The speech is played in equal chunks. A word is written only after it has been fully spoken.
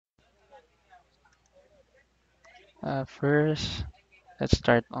First, let's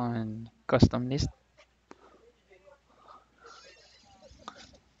start on custom list.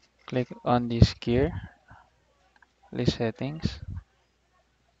 Click on this gear, list settings,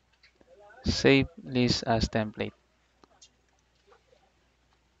 save list as template.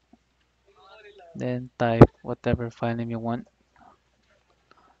 Then type whatever file name you want.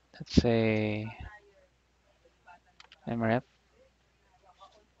 Let's say mrf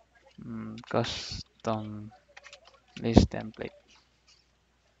custom list template.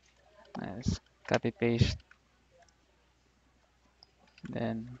 Let's copy paste.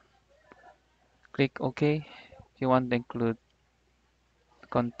 Then click OK. If you want to include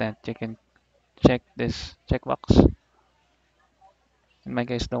content, you can check this checkbox. In my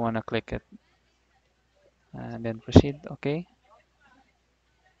case, don't want to click it. And then proceed. OK.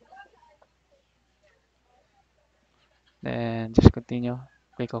 Then just continue.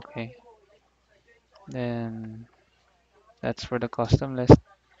 Click OK. Then that's for the custom list.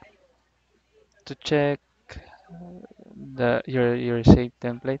 To check your saved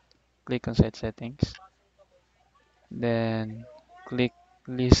template, click on Site Settings. Then click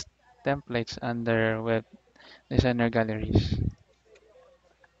List Templates under Web Designer Galleries.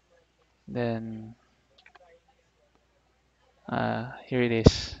 Then here it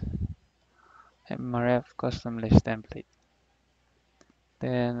is, MRF Custom List Template.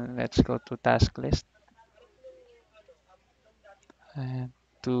 Then let's go to Task List. And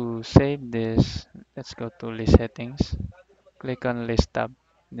to save this, let's go to List Settings. Click on List tab,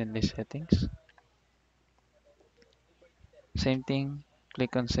 then List Settings. Same thing,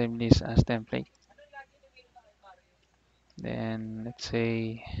 click on Save List as Template. Then let's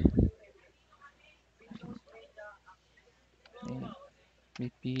say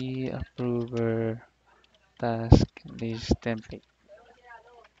VP Approver Task List Template.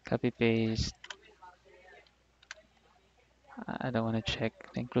 Copy paste. I don't want to check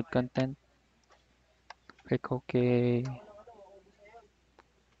include content. Click OK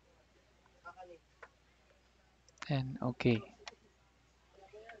and OK.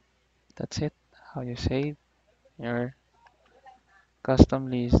 That's it. How you save your custom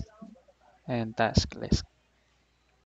list and task list.